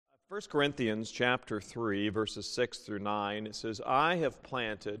1 Corinthians chapter 3, verses 6 through 9, it says, I have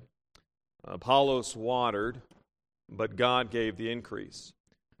planted, Apollos watered, but God gave the increase.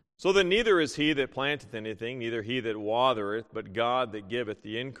 So then neither is he that planteth anything, neither he that watereth, but God that giveth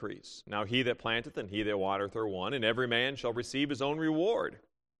the increase. Now he that planteth and he that watereth are one, and every man shall receive his own reward,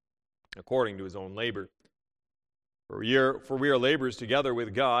 according to his own labor. For we are laborers together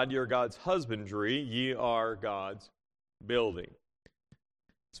with God. Ye are God's husbandry, ye are God's building.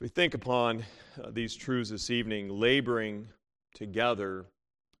 As we think upon these truths this evening, laboring together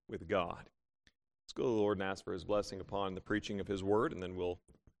with God. Let's go to the Lord and ask for His blessing upon the preaching of His Word, and then we'll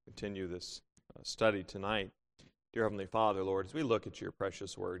continue this study tonight. Dear Heavenly Father, Lord, as we look at Your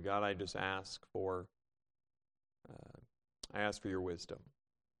precious Word, God, I just ask for Your wisdom.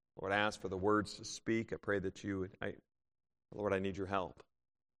 Lord, I ask for the words to speak. I pray that You would, Lord, I need Your help.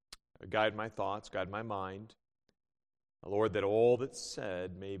 Guide my thoughts, guide my mind. Lord, that all that's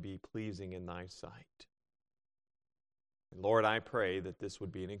said may be pleasing in Thy sight. And Lord, I pray that this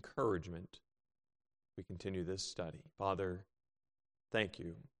would be an encouragement as we continue this study. Father, thank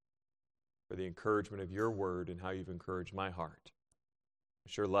You for the encouragement of Your Word and how You've encouraged my heart. I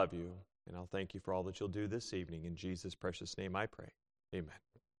sure love You, and I'll thank You for all that You'll do this evening. In Jesus' precious name I pray. Amen.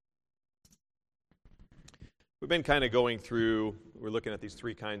 We've been kind of going through, we're looking at these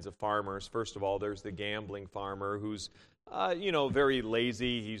three kinds of farmers. First of all, there's the gambling farmer who's, very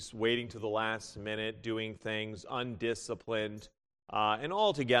lazy. He's waiting to the last minute, doing things, undisciplined, and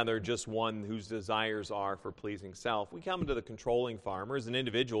altogether just one whose desires are for pleasing self. We come to the controlling farmer as an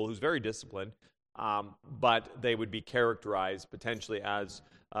individual who's very disciplined, but they would be characterized potentially as,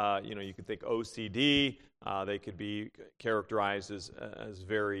 you could think OCD. They could be characterized as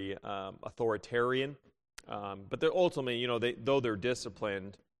very authoritarian. But they're ultimately, though they're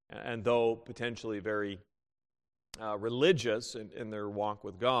disciplined and though potentially very religious in their walk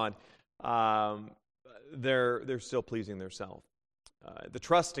with God, they're still pleasing themselves. The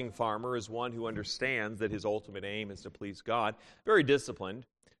trusting farmer is one who understands that his ultimate aim is to please God. Very disciplined,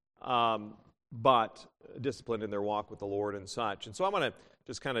 but disciplined in their walk with the Lord and such. And so I'm going to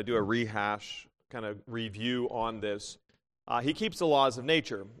just kind of do a rehash, kind of review on this. He keeps the laws of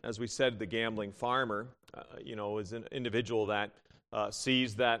nature. As we said, the gambling farmer, is an individual that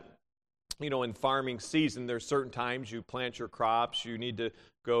sees that, in farming season, there's certain times you plant your crops, you need to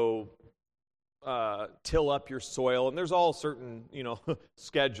go till up your soil, and there's all certain,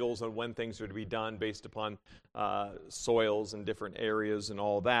 schedules on when things are to be done based upon soils and different areas and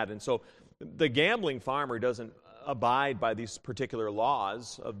all that. And so the gambling farmer doesn't abide by these particular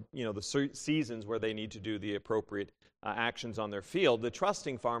laws of, the seasons where they need to do the appropriate actions on their field. The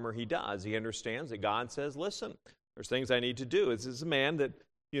trusting farmer, he does. He understands that God says, listen, there's things I need to do. This is a man that,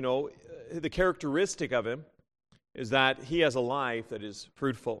 the characteristic of him is that he has a life that is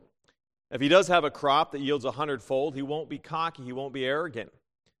fruitful. If he does have a crop that yields 100-fold, he won't be cocky, he won't be arrogant.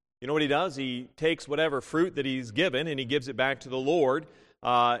 You know what he does? He takes whatever fruit that he's given and he gives it back to the Lord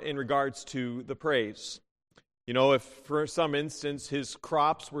in regards to the praise. If for some instance his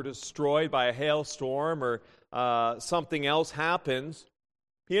crops were destroyed by a hailstorm or something else happens,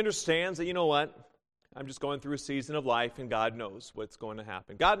 he understands that, I'm just going through a season of life and God knows what's going to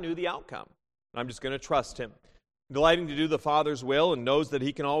happen. God knew the outcome. I'm just going to trust Him. Delighting to do the Father's will and knows that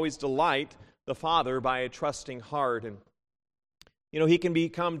he can always delight the Father by a trusting heart. And, he can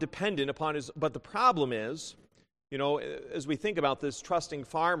become dependent upon His, but the problem is, as we think about this trusting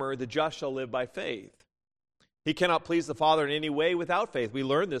farmer, the just shall live by faith. He cannot please the Father in any way without faith. We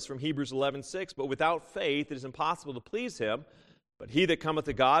learn this from Hebrews 11:6. But without faith it is impossible to please Him. But he that cometh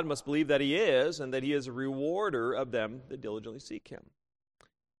to God must believe that He is, and that He is a rewarder of them that diligently seek Him.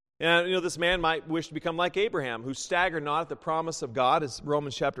 And, this man might wish to become like Abraham, who staggered not at the promise of God, as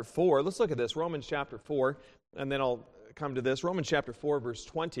Romans chapter 4. Let's look at this, Romans chapter 4, and then I'll come to this. Romans chapter 4, verse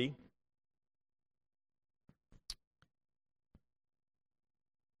 20.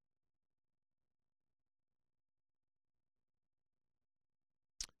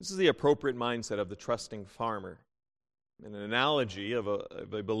 This is the appropriate mindset of the trusting farmer. An analogy of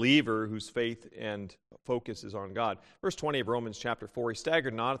a believer whose faith and focus is on God. Verse 20 of Romans chapter 4, he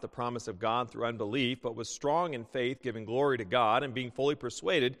staggered not at the promise of God through unbelief, but was strong in faith, giving glory to God, and being fully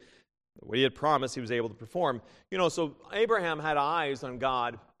persuaded that what he had promised he was able to perform. So Abraham had eyes on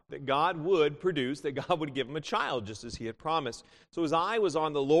God, that God would produce, that God would give him a child, just as he had promised. So his eye was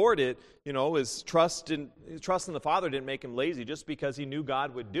on the Lord. His trust in the Father didn't make him lazy. Just because he knew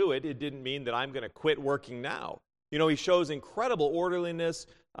God would do it, it didn't mean that I'm going to quit working now. He shows incredible orderliness,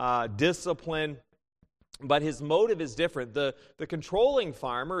 discipline, but his motive is different. The controlling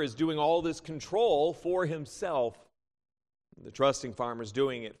farmer is doing all this control for himself. The trusting farmer is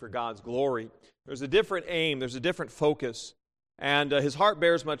doing it for God's glory. There's a different aim, there's a different focus, and his heart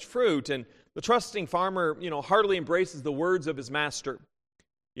bears much fruit. And the trusting farmer, heartily embraces the words of his master.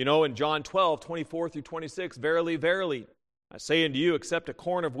 In John 12:24-26, "Verily, verily, I say unto you, except a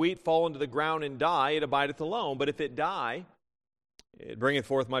corn of wheat fall into the ground and die, it abideth alone. But if it die, it bringeth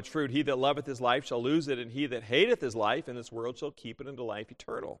forth much fruit. He that loveth his life shall lose it, and he that hateth his life in this world shall keep it unto life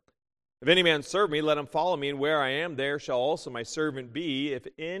eternal. If any man serve me, let him follow me, and where I am, there shall also my servant be. If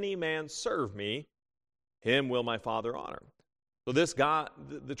any man serve me, him will my Father honor." So this God,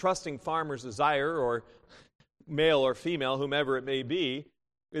 the trusting farmer's desire, or male or female, whomever it may be,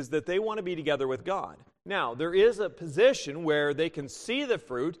 is that they want to be together with God. Now, there is a position where they can see the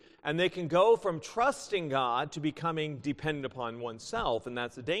fruit, and they can go from trusting God to becoming dependent upon oneself, and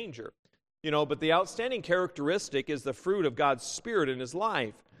that's a danger. But the outstanding characteristic is the fruit of God's Spirit in his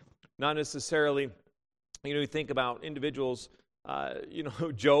life. Not necessarily, you think about individuals,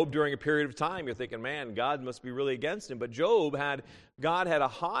 Job during a period of time, you're thinking, man, God must be really against him. But God had a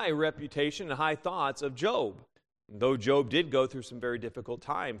high reputation and high thoughts of Job. Though Job did go through some very difficult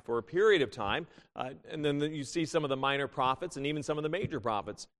time for a period of time, and then you see some of the minor prophets and even some of the major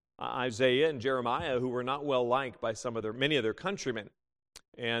prophets, Isaiah and Jeremiah, who were not well liked by many of their countrymen.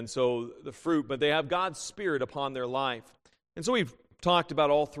 And so the fruit, but they have God's Spirit upon their life. And so we've talked about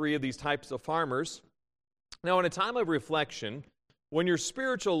all three of these types of farmers. Now, in a time of reflection, when your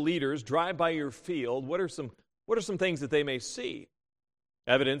spiritual leaders drive by your field, what are some things that they may see?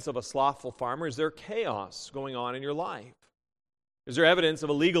 Evidence of a slothful farmer? Is there chaos going on in your life? Is there evidence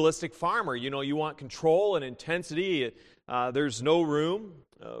of a legalistic farmer? You want control and intensity. There's no room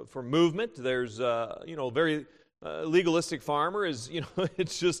for movement. There's, very legalistic farmer is,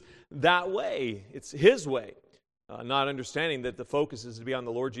 it's just that way. It's his way. Not understanding that the focus is to be on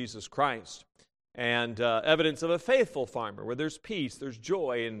the Lord Jesus Christ. And evidence of a faithful farmer, where there's peace, there's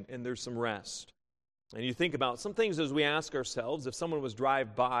joy, and there's some rest. And you think about some things as we ask ourselves, if someone was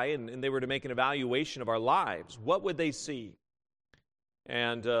drive by and they were to make an evaluation of our lives, what would they see?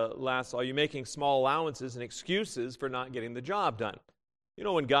 And last, are you making small allowances and excuses for not getting the job done?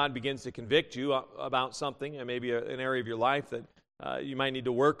 When God begins to convict you about something, and maybe an area of your life that you might need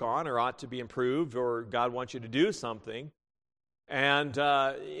to work on or ought to be improved, or God wants you to do something, and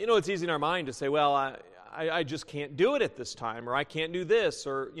it's easy in our mind to say, well, I just can't do it at this time, or I can't do this,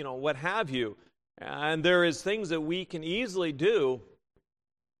 or what have you. And there is things that we can easily do.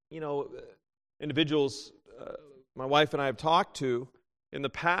 Individuals my wife and I have talked to in the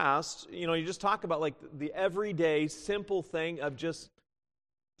past, you just talk about like the everyday simple thing of just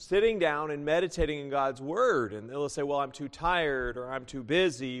sitting down and meditating in God's Word. And they'll say, well, I'm too tired, or I'm too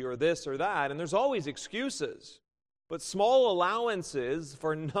busy, or this or that. And there's always excuses, but small allowances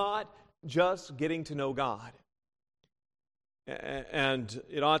for not just getting to know God. And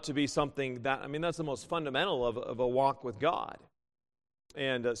it ought to be something that's the most fundamental of a walk with God.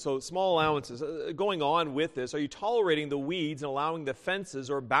 And so small allowances. Going on with this, are you tolerating the weeds and allowing the fences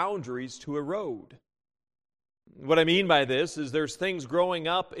or boundaries to erode? What I mean by this is there's things growing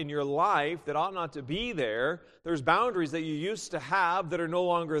up in your life that ought not to be there. There's boundaries that you used to have that are no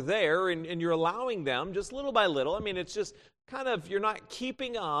longer there, and you're allowing them just little by little. It's just kind of, you're not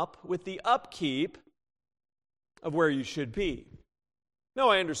keeping up with the upkeep of where you should be. Now,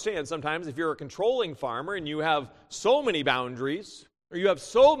 I understand sometimes if you're a controlling farmer and you have so many boundaries, or you have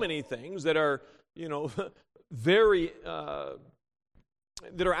so many things that are, very, that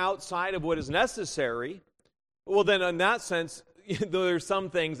are outside of what is necessary, well, then in that sense, there's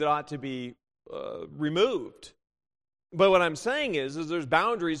some things that ought to be removed. But what I'm saying is there's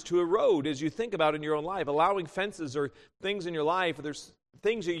boundaries to erode as you think about in your own life, allowing fences or things in your life. There's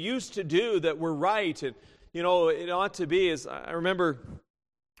things you used to do that were right, and it ought to be, as I remember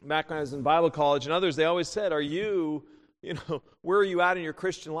back when I was in Bible college and others, they always said, where are you at in your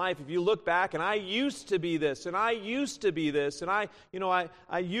Christian life? If you look back, and I used to be this, and I used to be this, and I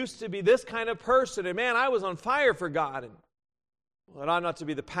used to be this kind of person, and man, I was on fire for God. And well, it ought not to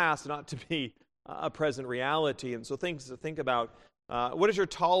be the past, it ought to be a present reality. And so things to think about, what is your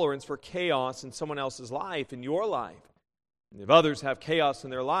tolerance for chaos in someone else's life, in your life? If others have chaos in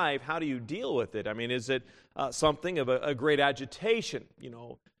their life, how do you deal with it? Is it something of a great agitation?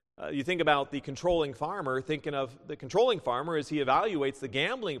 You think about the controlling farmer, thinking of the controlling farmer as he evaluates the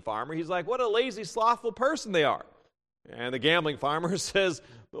gambling farmer. He's like, what a lazy, slothful person they are. And the gambling farmer says,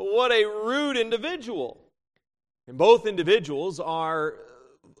 what a rude individual. And both individuals are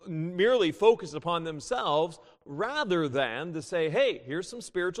merely focused upon themselves rather than to say, hey, here's some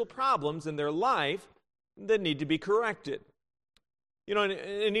spiritual problems in their life that need to be corrected.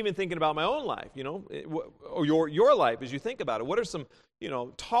 And even thinking about my own life, or your life as you think about it. What are some,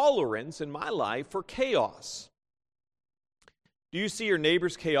 tolerance in my life for chaos? Do you see your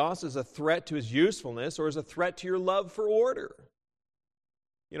neighbor's chaos as a threat to his usefulness or as a threat to your love for order?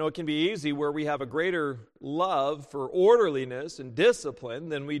 It can be easy where we have a greater love for orderliness and discipline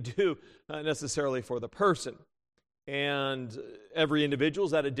than we do necessarily for the person. And every individual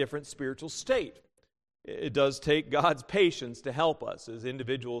is at a different spiritual state. It does take God's patience to help us as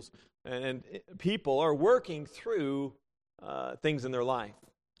individuals and people are working through things in their life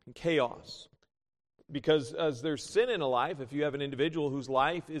and chaos. Because as there's sin in a life, if you have an individual whose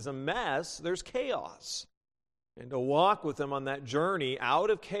life is a mess, there's chaos. And to walk with them on that journey out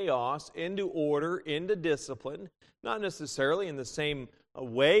of chaos into order, into discipline, not necessarily in the same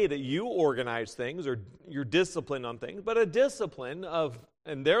way that you organize things or you're disciplined on things, but a discipline of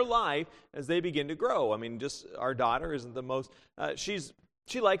in their life as they begin to grow. I mean, just our daughter isn't the most, she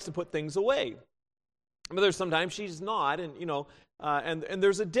likes to put things away. But there's sometimes she's not, and and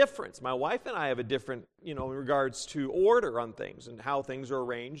there's a difference. My wife and I have a different, in regards to order on things and how things are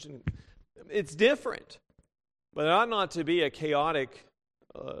arranged, and it's different. But it ought not to be a chaotic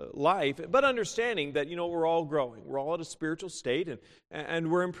life, but understanding that, we're all growing. We're all at a spiritual state,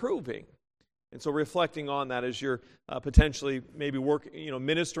 and we're improving. And so reflecting on that as you're potentially maybe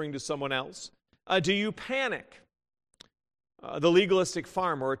ministering to someone else. Do you panic? The legalistic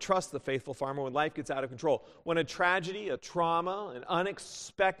farmer, or trust the faithful farmer when life gets out of control. When a tragedy, a trauma, an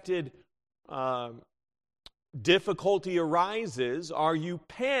unexpected difficulty arises, are you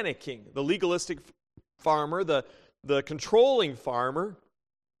panicking? The legalistic farmer, the controlling farmer,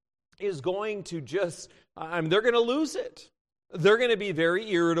 is going to they're going to lose it. They're going to be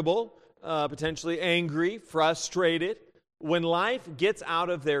very irritable, potentially angry, frustrated, when life gets out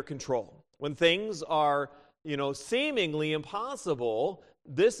of their control. When things are seemingly impossible,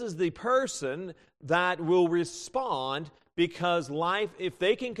 this is the person that will respond, because life, if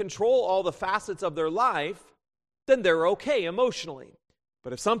they can control all the facets of their life, then they're okay emotionally.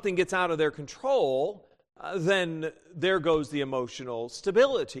 But if something gets out of their control, then there goes the emotional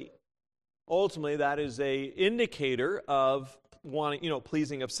stability. Ultimately, that is a indicator of wanting,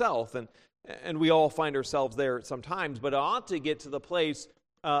 pleasing of self, and we all find ourselves there sometimes, but it ought to get to the place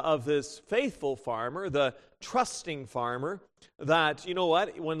of this faithful farmer, the trusting farmer, that,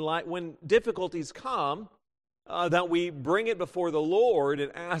 when difficulties come, that we bring it before the Lord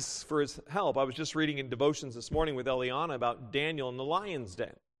and ask for His help. I was just reading in devotions this morning with Eliana about Daniel in the lion's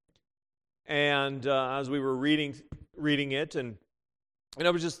den. And as we were reading it, and I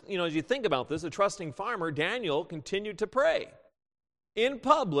was just, as you think about this, a trusting farmer, Daniel continued to pray in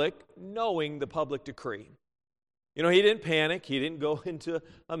public, knowing the public decree. He didn't panic. He didn't go into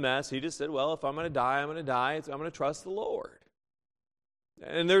a mess. He just said, well, if I'm going to die, I'm going to die. I'm going to trust the Lord.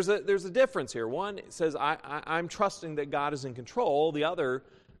 And there's a difference here. One says, I'm trusting that God is in control. The other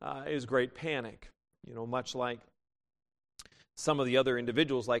is great panic. Much like some of the other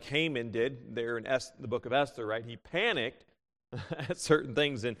individuals, like Haman did there in the book of Esther, right? He panicked at certain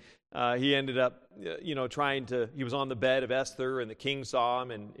things, and he ended up, he was on the bed of Esther, and the king saw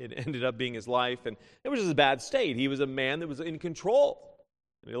him, and it ended up being his life, and it was just a bad state. He was a man that was in control,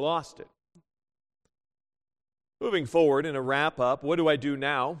 and he lost it. Moving forward in a wrap-up, what do I do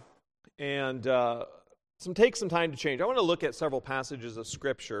now? And take some time to change. I want to look at several passages of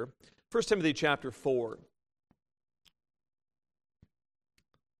Scripture. 1 Timothy chapter 4.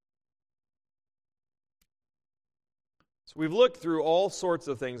 So we've looked through all sorts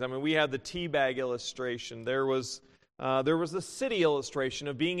of things. I mean, we had the tea bag illustration. There was the city illustration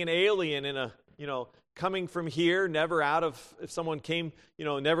of being an alien in a, coming from here, never out of, if someone came,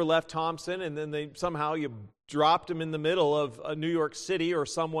 never left Thompson, and then somehow you dropped them in the middle of New York City, or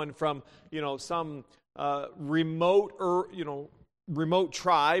someone from, some remote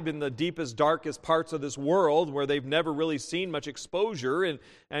tribe in the deepest, darkest parts of this world where they've never really seen much exposure,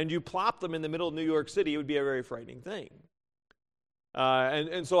 and you plop them in the middle of New York City, it would be a very frightening thing.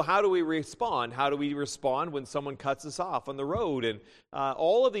 And so how do we respond? How do we respond when someone cuts us off on the road? And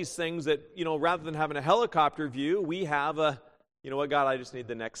all of these things that, rather than having a helicopter view, we have God, I just need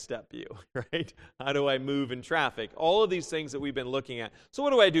the next step view, right? How do I move in traffic? All of these things that we've been looking at. So what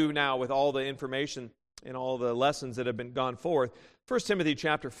do I do now with all the information and all the lessons that have been gone forth? 1 Timothy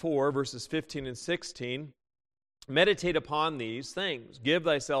chapter 4, verses 15 and 16. Meditate upon these things. Give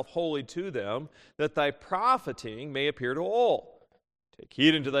thyself wholly to them, that thy profiting may appear to all. Take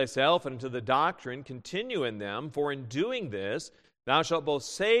heed unto thyself and unto the doctrine, continue in them, for in doing this thou shalt both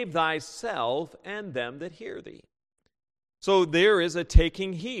save thyself and them that hear thee. So there is a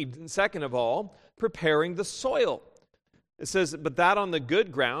taking heed. And second of all, preparing the soil. It says, but that on the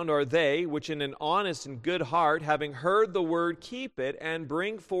good ground are they, which in an honest and good heart, having heard the word, keep it, and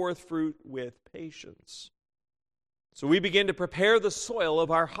bring forth fruit with patience. So we begin to prepare the soil of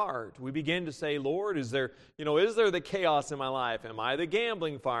our heart. We begin to say, Lord, is there the chaos in my life? Am I the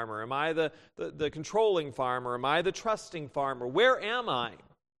gambling farmer? Am I the controlling farmer? Am I the trusting farmer? Where am I?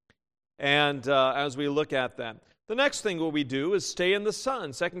 And as we look at that, the next thing what we do is stay in the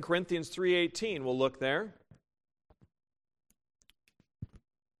Son. 2 Corinthians 3:18, we'll look there.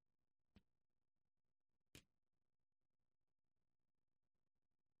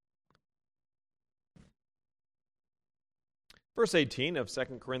 Verse 18 of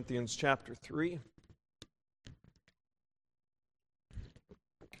 2 Corinthians chapter 3.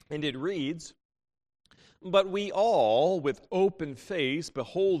 And it reads, but we all, with open face,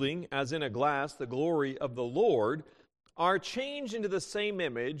 beholding as in a glass the glory of the Lord, are changed into the same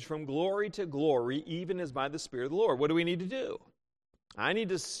image from glory to glory, even as by the Spirit of the Lord. What do we need to do? I need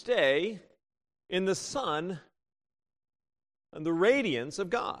to stay in the sun and the radiance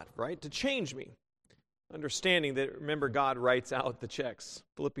of God, right? To change me. Understanding that, remember, God writes out the checks.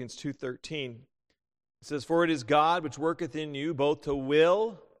 Philippians 2:13. It says, for it is God which worketh in you both to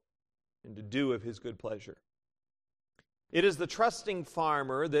will and to do of his good pleasure. It is the trusting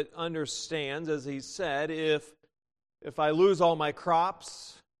farmer that understands, as he said, if I lose all my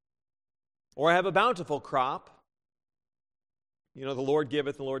crops, or I have a bountiful crop, the Lord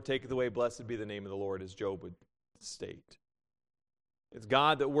giveth, the Lord taketh away, blessed be the name of the Lord, as Job would state. It's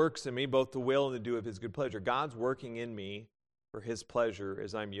God that works in me both to will and to do of his good pleasure. God's working in me for his pleasure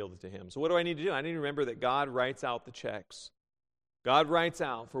as I'm yielded to him. So what do I need to do? I need to remember that God writes out the checks. God writes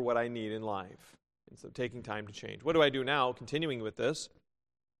out for what I need in life. And so taking time to change. What do I do now? Continuing with this.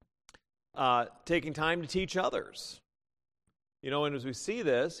 Taking time to teach others. And as we see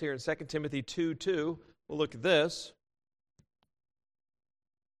this here in 2 Timothy 2:2, we'll look at this.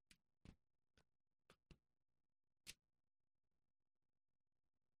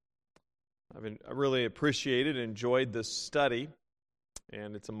 I really appreciated and enjoyed this study,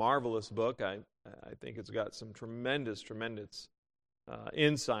 and it's a marvelous book. I think it's got some tremendous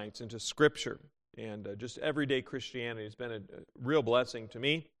insights into Scripture and just everyday Christianity. It's been a real blessing to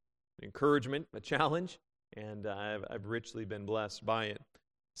me, an encouragement, a challenge, and I've richly been blessed by it.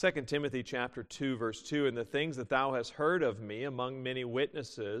 2 Timothy chapter 2, verse 2, and the things that thou hast heard of me among many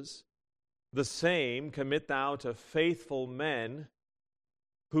witnesses, the same commit thou to faithful men,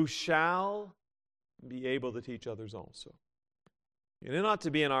 who shall be able to teach others also. It ought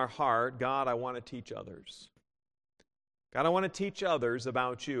to be in our heart, God, I want to teach others. God, I want to teach others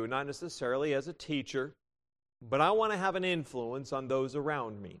about you, not necessarily as a teacher, but I want to have an influence on those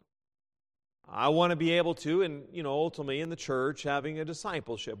around me. I want to be able to, and ultimately in the church, having a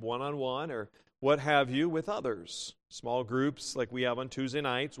discipleship, one-on-one, or what have you, with others. Small groups like we have on Tuesday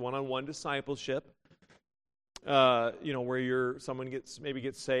nights, one-on-one discipleship. Where someone gets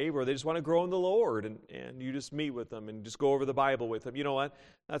saved, or they just want to grow in the Lord, and you just meet with them and just go over the Bible with them. You know what?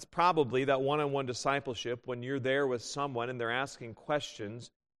 That's probably that one-on-one discipleship when you're there with someone and they're asking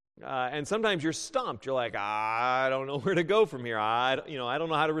questions, and sometimes you're stumped. You're like, I don't know where to go from here. I don't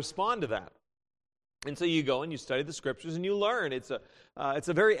know how to respond to that. And so you go and you study the Scriptures and you learn. It's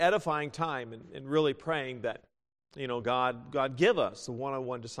a very edifying time, and really praying that God give us a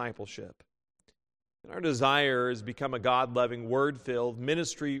one-on-one discipleship. And our desire is become a God-loving, word-filled,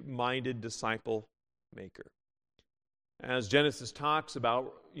 ministry-minded disciple maker. As Genesis talks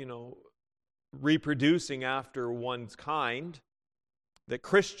about, reproducing after one's kind, that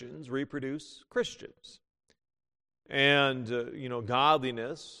Christians reproduce Christians. And,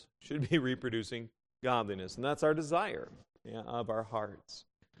 godliness should be reproducing godliness. And that's our desire of our hearts.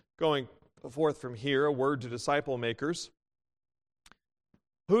 Going forth from here, a word to disciple makers.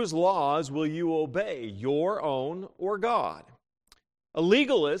 Whose laws will you obey, your own or God? A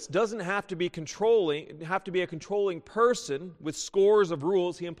legalist doesn't have to be a controlling person with scores of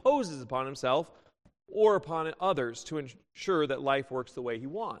rules he imposes upon himself or upon others to ensure that life works the way he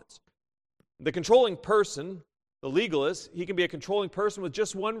wants. The controlling person, the legalist, he can be a controlling person with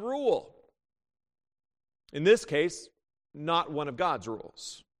just one rule. In this case, not one of God's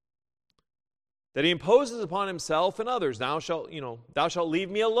rules. That he imposes upon himself and others. Thou shalt leave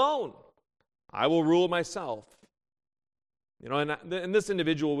me alone. I will rule myself. And this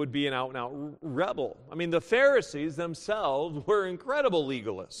individual would be an out-and-out rebel. The Pharisees themselves were incredible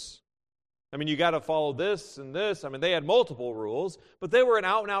legalists. You got to follow this and this. They had multiple rules, but they were an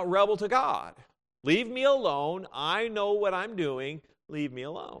out-and-out rebel to God. Leave me alone. I know what I'm doing. Leave me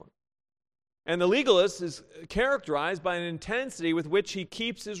alone. And the legalist is characterized by an intensity with which he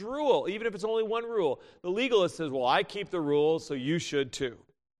keeps his rule, even if it's only one rule. The legalist says, well, I keep the rules, so you should too.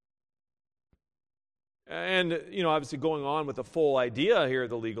 And, obviously going on with the full idea here of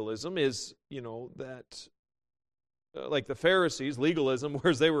the legalism is, that like the Pharisees, legalism,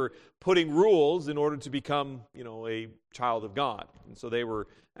 whereas they were putting rules in order to become, a child of God. And so they were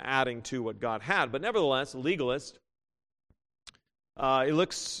adding to what God had. But nevertheless, the legalist, he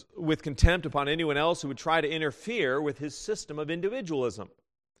looks with contempt upon anyone else who would try to interfere with his system of individualism.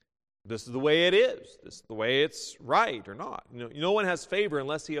 This is the way it is. This is the way it's right or not. No one has favor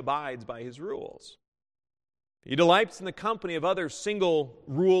unless he abides by his rules. He delights in the company of other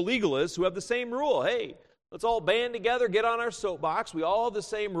single-rule legalists who have the same rule. Hey, let's all band together, get on our soapbox. We all have the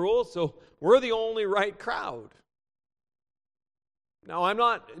same rules, so we're the only right crowd. Now, I'm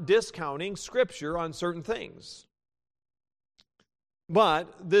not discounting Scripture on certain things.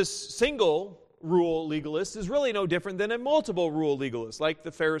 But this single-rule legalist is really no different than a multiple-rule legalist, like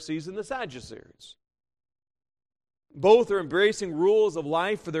the Pharisees and the Sadducees. Both are embracing rules of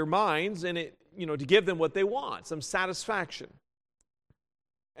life for their minds and to give them what they want, some satisfaction.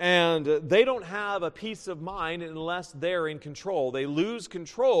 And they don't have a peace of mind unless they're in control. They lose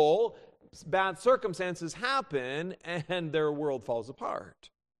control, bad circumstances happen, and their world falls apart.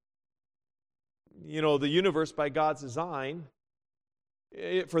 The universe by God's design,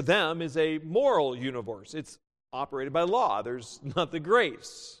 for them, is a moral universe. It's operated by law. There's not the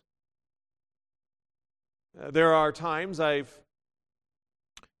grace. There are times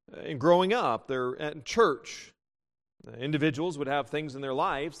in growing up, they're at church. Individuals would have things in their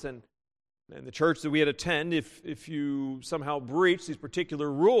lives, and the church that we had attend, if you somehow breach these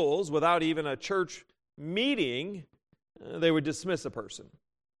particular rules without even a church meeting, they would dismiss a person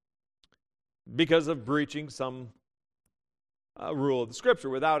because of breaching some rule of the Scripture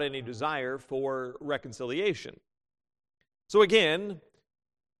without any desire for reconciliation. So again,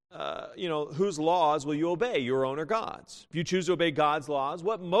 whose laws will you obey, your own or God's? If you choose to obey God's laws,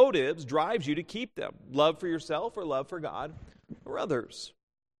 what motives drives you to keep them? Love for yourself or love for God or others?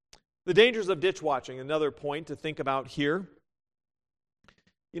 The dangers of ditch watching, another point to think about here.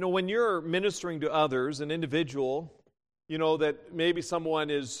 When you're ministering to others, an individual, that maybe someone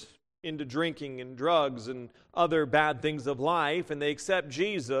is into drinking and drugs and other bad things of life, and they accept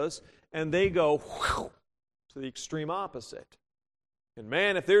Jesus, and they go to the extreme opposite. And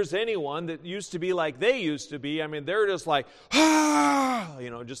man, if there's anyone that used to be like they used to be, they're just like,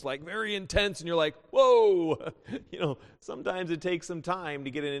 just like very intense, and you're like, whoa. Sometimes it takes some time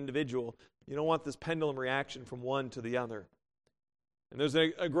to get an individual. You don't want this pendulum reaction from one to the other. And there's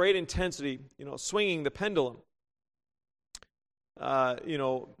a great intensity, swinging the pendulum.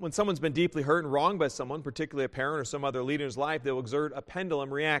 When someone's been deeply hurt and wronged by someone, particularly a parent or some other leader in his life, they'll exert a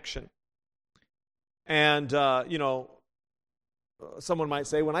pendulum reaction. And, someone might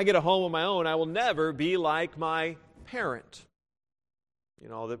say, when I get a home of my own, I will never be like my parent.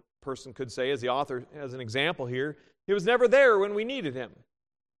 The person could say, as the author has an example here, he was never there when we needed him.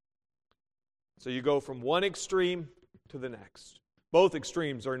 So you go from one extreme to the next. Both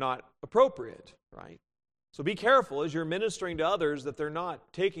extremes are not appropriate, right? So be careful as you're ministering to others that they're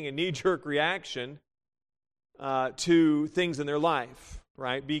not taking a knee-jerk reaction to things in their life,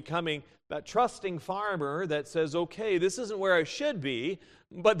 right? Becoming that trusting farmer that says, okay, this isn't where I should be,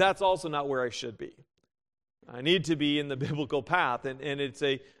 but that's also not where I should be. I need to be in the biblical path, and it's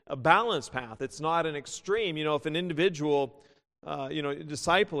a balanced path. It's not an extreme. If an individual,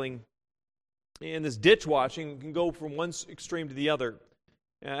 discipling in this ditch watching can go from one extreme to the other.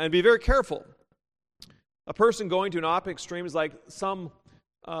 And be very careful. A person going to an opposite extreme is like some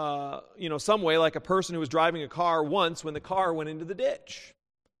way like a person who was driving a car once when the car went into the ditch.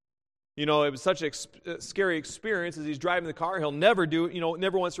 It was such a scary experience as he's driving the car, he'll never do it,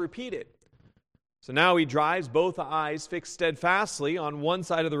 never wants to repeat it. So now he drives, both eyes fixed steadfastly on one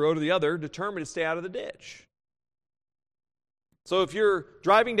side of the road or the other, determined to stay out of the ditch. So if you're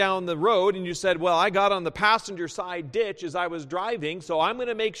driving down the road and you said, well, I got on the passenger side ditch as I was driving, so I'm going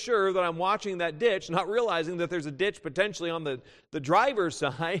to make sure that I'm watching that ditch, not realizing that there's a ditch potentially on the driver's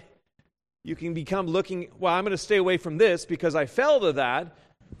side, you can become looking, well, I'm going to stay away from this because I fell to that,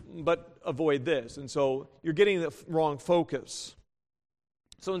 but avoid this. And so you're getting the wrong focus.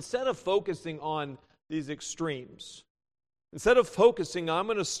 So instead of focusing on these extremes, instead of focusing, I'm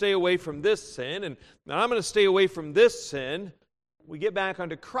going to stay away from this sin, and I'm going to stay away from this sin, we get back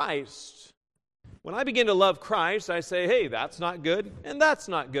onto Christ. When I begin to love Christ, I say, hey, that's not good, and that's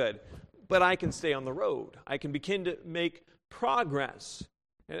not good. But I can stay on the road. I can begin to make progress.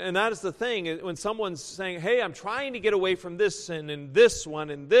 And that is the thing. When someone's saying, hey, I'm trying to get away from this sin and this one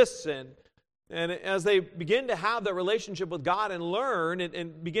and this sin, And as they begin to have that relationship with God and learn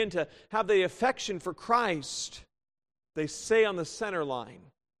and begin to have the affection for Christ, they stay on the center line.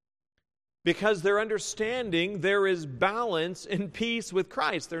 Because they're understanding there is balance and peace with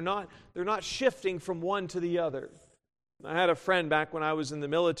Christ. They're not shifting from one to the other. I had a friend back when I was in the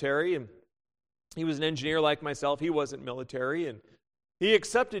military, and he was an engineer like myself. He wasn't military, and he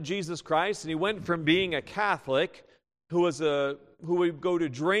accepted Jesus Christ, and he went from being a Catholic who would go to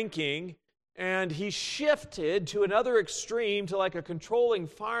drinking, and he shifted to another extreme, to like a controlling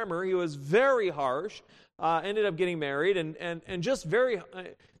farmer. He was very harsh, ended up getting married, and just very...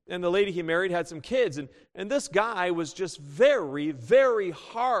 And the lady he married had some kids. And this guy was just very, very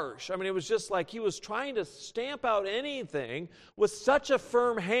harsh. I mean, it was just like he was trying to stamp out anything with such a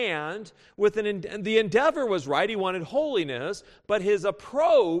firm hand. And the endeavor was right. He wanted holiness. But his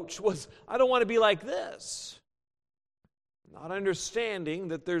approach was, I don't want to be like this. Not understanding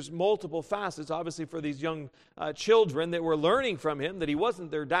that there's multiple facets, obviously, for these young children that were learning from him, that he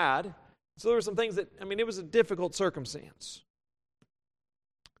wasn't their dad. So there were some things that, it was a difficult circumstance.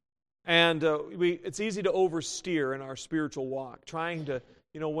 And it's easy to oversteer in our spiritual walk, trying to,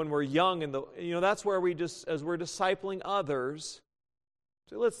 when we're young, and that's where we just, as we're discipling others,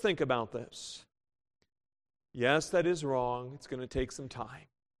 so let's think about this. Yes, that is wrong. It's going to take some time.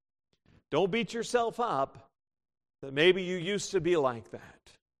 Don't beat yourself up that maybe you used to be like that.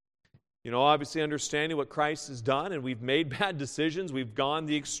 Obviously understanding what Christ has done, and we've made bad decisions. We've gone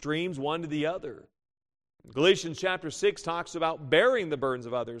the extremes, one to the other. Galatians chapter 6 talks about bearing the burdens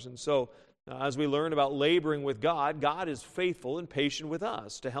of others. And so, as we learn about laboring with God, God is faithful and patient with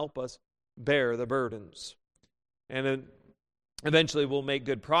us to help us bear the burdens. And then eventually we'll make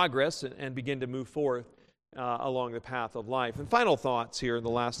good progress and begin to move forth along the path of life. And final thoughts here in the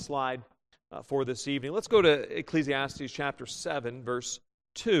last slide for this evening. Let's go to Ecclesiastes chapter 7, verse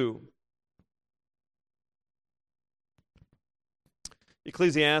 2.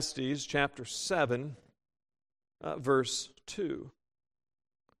 Ecclesiastes chapter 7, verse 2.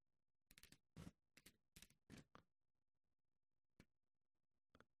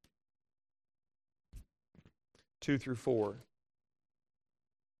 Two through 4.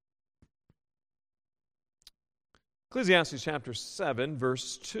 Ecclesiastes chapter 7,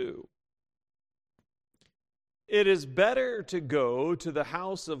 verse 2. It is better to go to the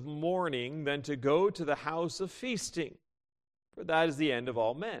house of mourning than to go to the house of feasting, for that is the end of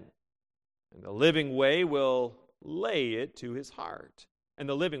all men. And the living will lay it to his heart. And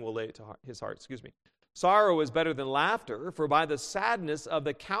the living will lay it to his heart, Sorrow is better than laughter, for by the sadness of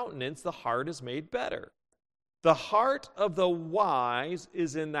the countenance the heart is made better. The heart of the wise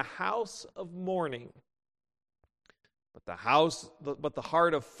is in the house of mourning, but the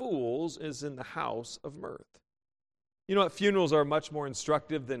heart of fools is in the house of mirth. Funerals are much more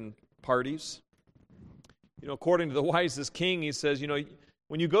instructive than parties. According to the wisest king, he says,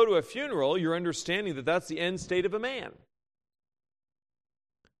 when you go to a funeral, you're understanding that that's the end state of a man.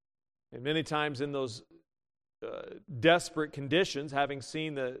 And many times in those desperate conditions, having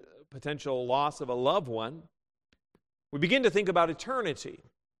seen the potential loss of a loved one, we begin to think about eternity.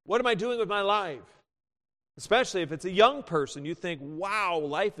 What am I doing with my life? Especially if it's a young person, you think, wow,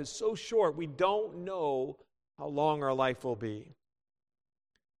 life is so short. We don't know how long our life will be.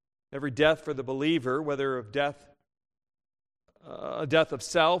 Every death for the believer, whether of a death of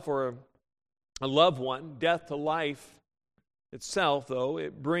self or a loved one, death to life itself, though,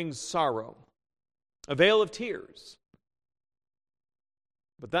 it brings sorrow, a veil of tears.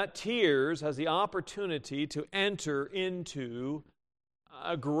 But that tears has the opportunity to enter into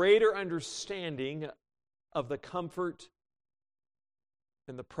a greater understanding of the comfort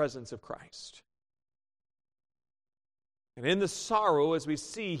and the presence of Christ. And in the sorrow, as we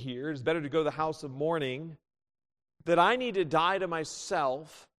see here, it's better to go to the house of mourning, that I need to die to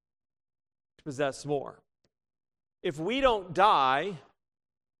myself to possess more. If we don't die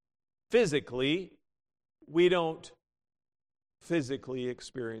physically, we don't physically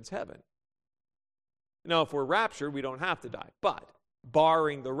experience heaven. Now, if we're raptured, we don't have to die. But,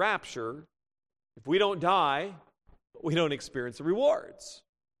 barring the rapture, if we don't die, we don't experience the rewards.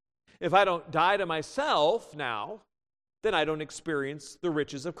 If I don't die to myself now, then I don't experience the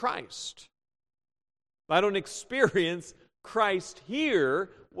riches of Christ. If I don't experience Christ here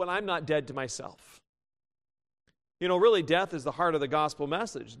when I'm not dead to myself. Really, death is the heart of the gospel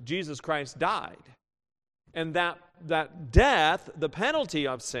message. Jesus Christ died. And that death, the penalty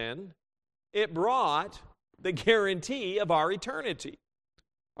of sin, it brought the guarantee of our eternity,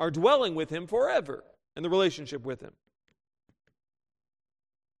 our dwelling with Him forever, and the relationship with Him.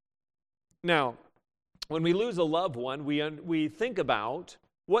 Now, when we lose a loved one, we think about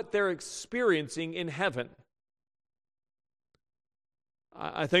what they're experiencing in heaven.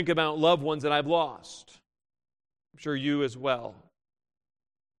 I think about loved ones that I've lost. I'm sure you as well.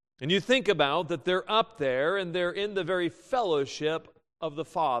 And you think about that they're up there and they're in the very fellowship of the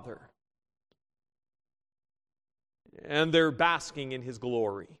Father. And they're basking in His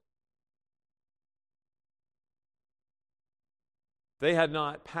glory. If they had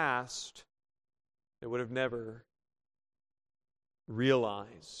not passed, they would have never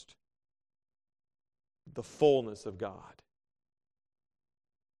realized the fullness of God.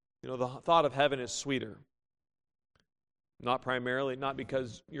 You know, the thought of heaven is sweeter. Not primarily, not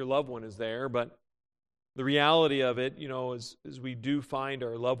because your loved one is there, but the reality of it, you know, is we do find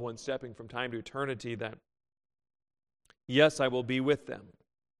our loved one stepping from time to eternity that, yes, I will be with them.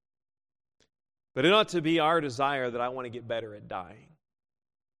 But it ought to be our desire that I want to get better at dying.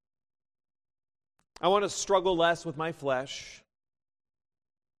 I want to struggle less with my flesh.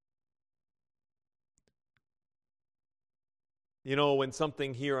 You know, when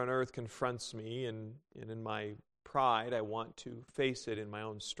something here on earth confronts me and in my pride, I want to face it in my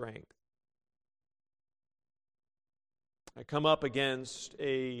own strength. I come up against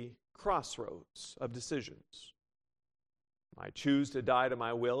a crossroads of decisions. I choose to die to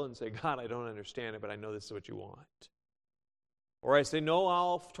my will and say, God, I don't understand it, but I know this is what you want. Or I say, no,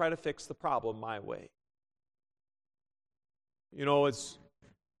 I'll try to fix the problem my way. You know, as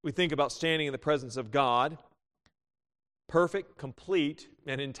we think about standing in the presence of God, perfect, complete,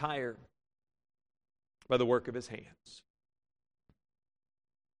 and entire by the work of His hands.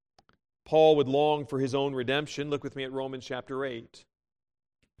 Paul would long for his own redemption. Look with me at Romans chapter 8.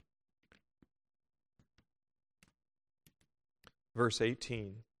 Verse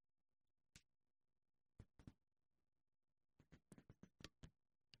 18.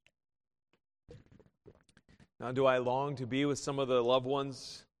 Now, do I long to be with some of the loved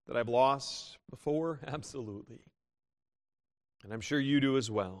ones that I've lost before? Absolutely. And I'm sure you do as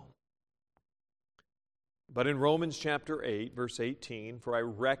well. But in Romans chapter 8, verse 18, for I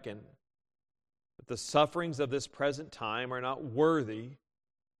reckon that the sufferings of this present time are not worthy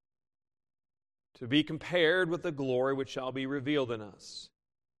to be compared with the glory which shall be revealed in us.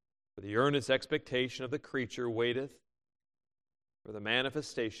 For the earnest expectation of the creature waiteth for the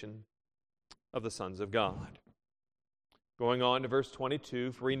manifestation of the sons of God. Going on to verse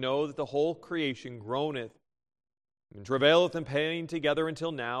 22, for we know that the whole creation groaneth and travaileth in pain together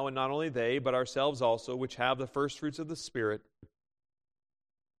until now, and not only they, but ourselves also, which have the first fruits of the Spirit,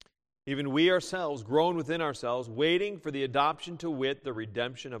 even we ourselves groan within ourselves, waiting for the adoption, to wit, the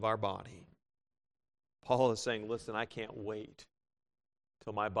redemption of our body. Paul is saying, listen, I can't wait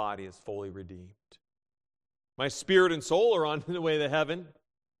till my body is fully redeemed. My spirit and soul are on the way to heaven,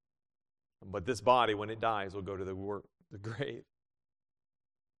 but this body, when it dies, will go to the grave.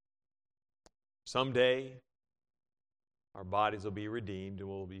 Someday, our bodies will be redeemed and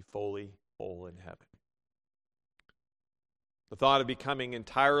we'll be fully whole in heaven. The thought of becoming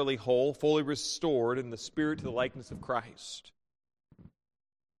entirely whole, fully restored in the spirit to the likeness of Christ,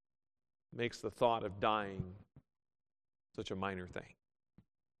 makes the thought of dying such a minor thing.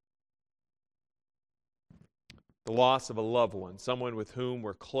 The loss of a loved one, someone with whom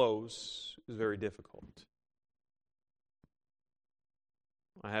we're close, is very difficult.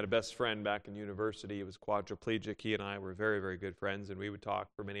 I had a best friend back in university. He was quadriplegic. He and I were very, very good friends, and we would talk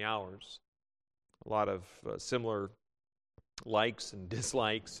for many hours. A lot of similar likes and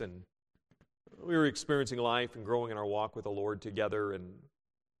dislikes, and we were experiencing life and growing in our walk with the Lord together, and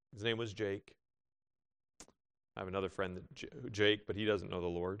his name was Jake. I have another friend, Jake, but he doesn't know the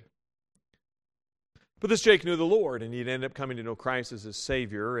Lord. But this Jake knew the Lord, and he'd end up coming to know Christ as his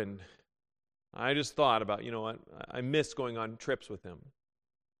Savior, and I just thought about, you know what, I miss going on trips with him.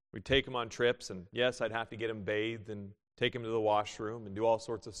 We'd take him on trips, and yes, I'd have to get him bathed and take him to the washroom and do all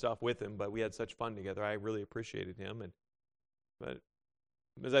sorts of stuff with him, but we had such fun together. I really appreciated him. But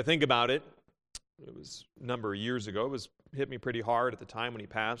as I think about it, it was a number of years ago. It hit me pretty hard at the time when he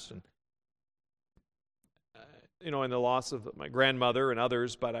passed, and and the loss of my grandmother and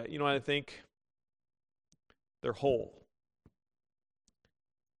others. But I think they're whole.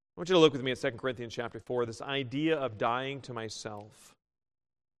 I want you to look with me at 2 Corinthians chapter 4. This idea of dying to myself.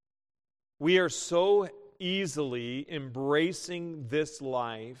 We are so easily embracing this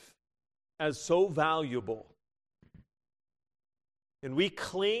life as so valuable. And we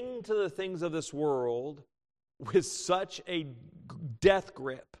cling to the things of this world with such a death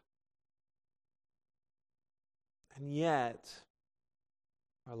grip. And yet,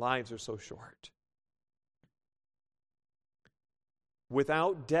 our lives are so short.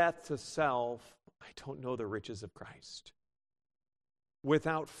 Without death to self, I don't know the riches of Christ.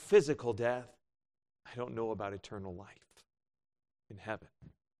 without physical death, I don't know about eternal life in heaven.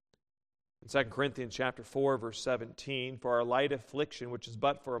 In 2 Corinthians chapter 4, verse 17, for our light affliction, which is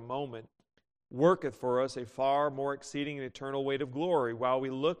but for a moment, worketh for us a far more exceeding and eternal weight of glory, while we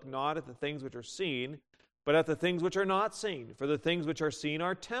look not at the things which are seen, but at the things which are not seen. For the things which are seen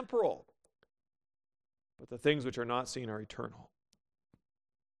are temporal, but the things which are not seen are eternal.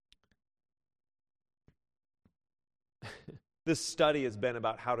 This study has been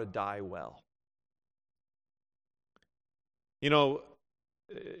about how to die well. You know,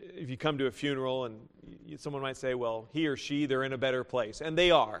 if you come to a funeral and someone might say, well, he or she, they're in a better place. And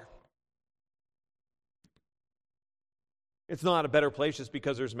they are. It's not a better place just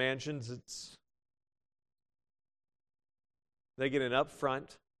because there's mansions. They get an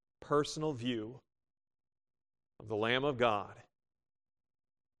upfront, personal view of the Lamb of God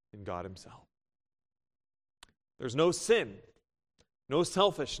and God Himself. There's no sin, no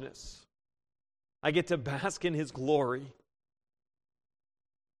selfishness. I get to bask in His glory.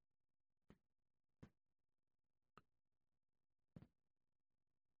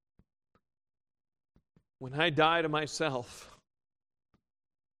 When I die to myself,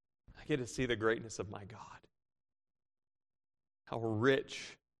 I get to see the greatness of my God. How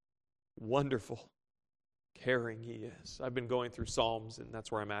rich, wonderful, caring He is. I've been going through Psalms, and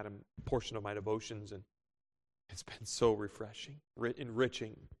that's where I'm at in a portion of my devotions, and it's been so refreshing,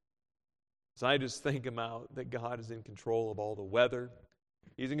 enriching. So I just think about that God is in control of all the weather.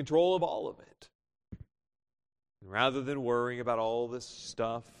 He's in control of all of it. And rather than worrying about all this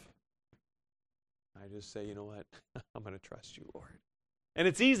stuff, I just say, you know what? I'm going to trust you, Lord. And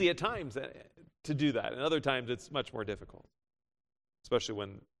it's easy at times to do that. And other times it's much more difficult, especially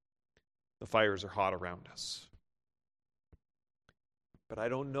when the fires are hot around us. But I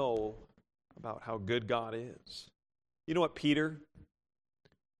don't know about how good God is. You know what, Peter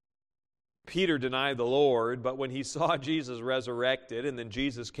denied the Lord, but when he saw Jesus resurrected, and then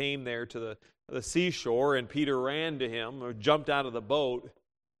Jesus came there to the seashore, and Peter ran to him or jumped out of the boat,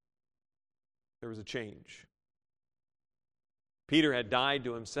 there was a change. Peter had died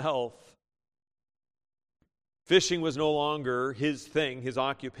to himself. Fishing was no longer his thing, his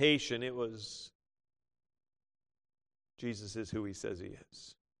occupation. It was, Jesus is who He says He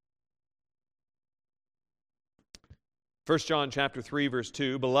is. 1 John chapter 3, verse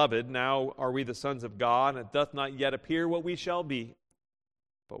 2, Beloved, now are we the sons of God, and it doth not yet appear what we shall be.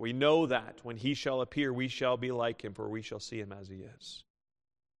 But we know that when He shall appear, we shall be like Him, for we shall see Him as He is.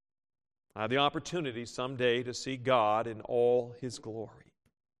 I have the opportunity someday to see God in all His glory,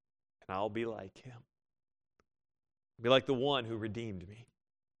 and I'll be like Him. I'll be like the one who redeemed me.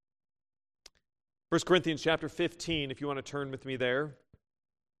 1 Corinthians chapter 15, if you want to turn with me there.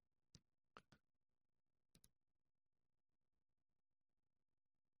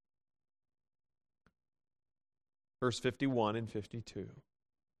 Verse 51 and 52.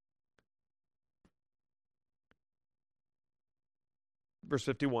 Verse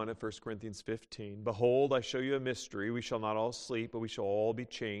 51 of 1 Corinthians 15. Behold, I show you a mystery. We shall not all sleep, but we shall all be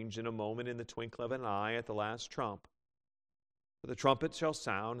changed in a moment, in the twinkling of an eye, at the last trump. For the trumpet shall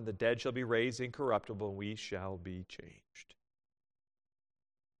sound, and the dead shall be raised incorruptible, and we shall be changed.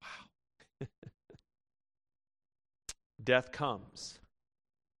 Wow. Death comes.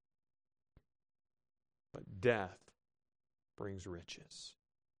 But death brings riches.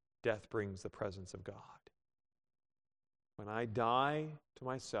 Death brings the presence of God. When I die to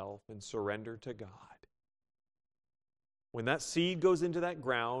myself and surrender to God, when that seed goes into that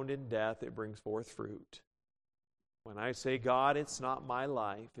ground in death, it brings forth fruit. When I say, God, it's not my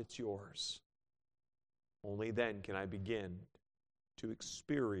life, it's yours, only then can I begin to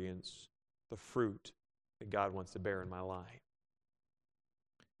experience the fruit that God wants to bear in my life.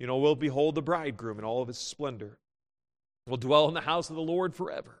 You know, we'll behold the bridegroom in all of his splendor. We'll dwell in the house of the Lord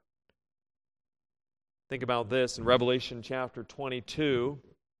forever. Think about this in Revelation chapter 22,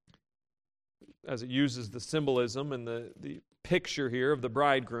 as it uses the symbolism and the picture here of the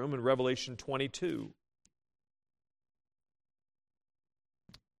bridegroom in Revelation 22.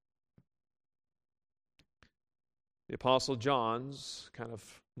 The Apostle John's kind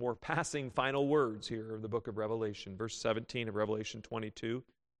of more passing final words here of the book of Revelation, verse 17 of Revelation 22.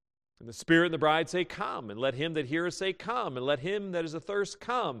 And the Spirit and the bride say, Come, and let him that heareth say, Come, and let him that is athirst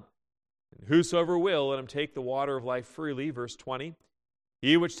come. And whosoever will, let him take the water of life freely. Verse 20.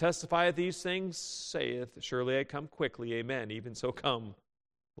 He which testifieth these things saith, Surely I come quickly. Amen. Even so come,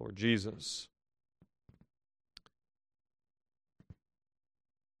 Lord Jesus.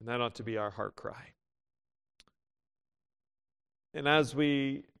 And that ought to be our heart cry. And as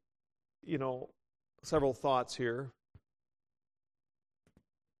we, several thoughts here.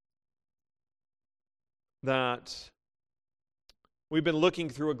 that we've been looking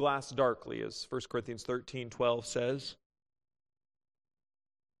through a glass darkly, as 1 Corinthians 13:12 says.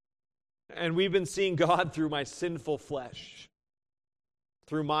 And we've been seeing God through my sinful flesh,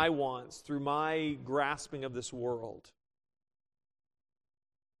 through my wants, through my grasping of this world.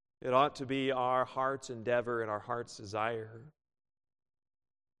 It ought to be our heart's endeavor and our heart's desire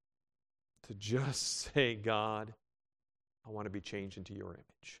to just say, God, I want to be changed into your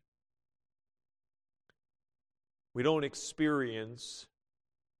image. We don't experience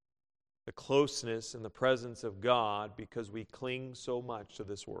the closeness and the presence of God because we cling so much to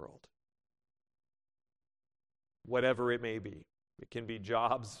this world. Whatever it may be. It can be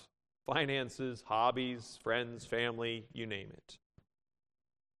jobs, finances, hobbies, friends, family, you name it.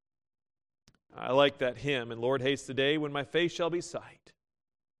 I like that hymn, and Lord, haste the day when my face shall be sight.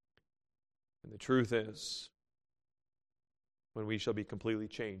 And the truth is, when we shall be completely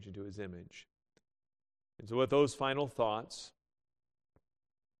changed into his image. And so with those final thoughts,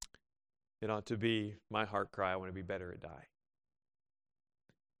 it ought to be my heart cry, I want to be better at die.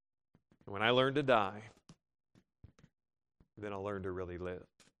 And when I learn to die, then I'll learn to really live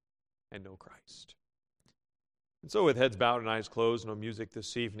and know Christ. And so with heads bowed and eyes closed, no music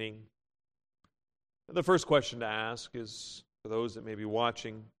this evening, the first question to ask is, for those that may be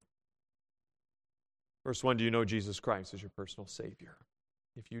watching, first one, do you know Jesus Christ as your personal Savior?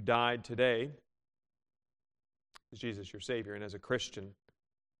 If you died today, is Jesus your Savior? And as a Christian,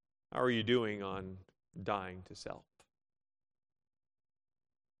 how are you doing on dying to self?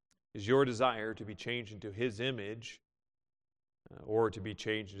 Is your desire to be changed into his image or to be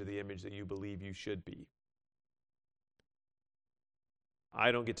changed into the image that you believe you should be?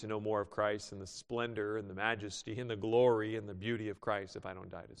 I don't get to know more of Christ and the splendor and the majesty and the glory and the beauty of Christ if I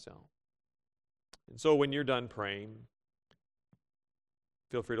don't die to self. And so when you're done praying,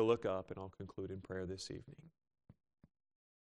 feel free to look up and I'll conclude in prayer this evening.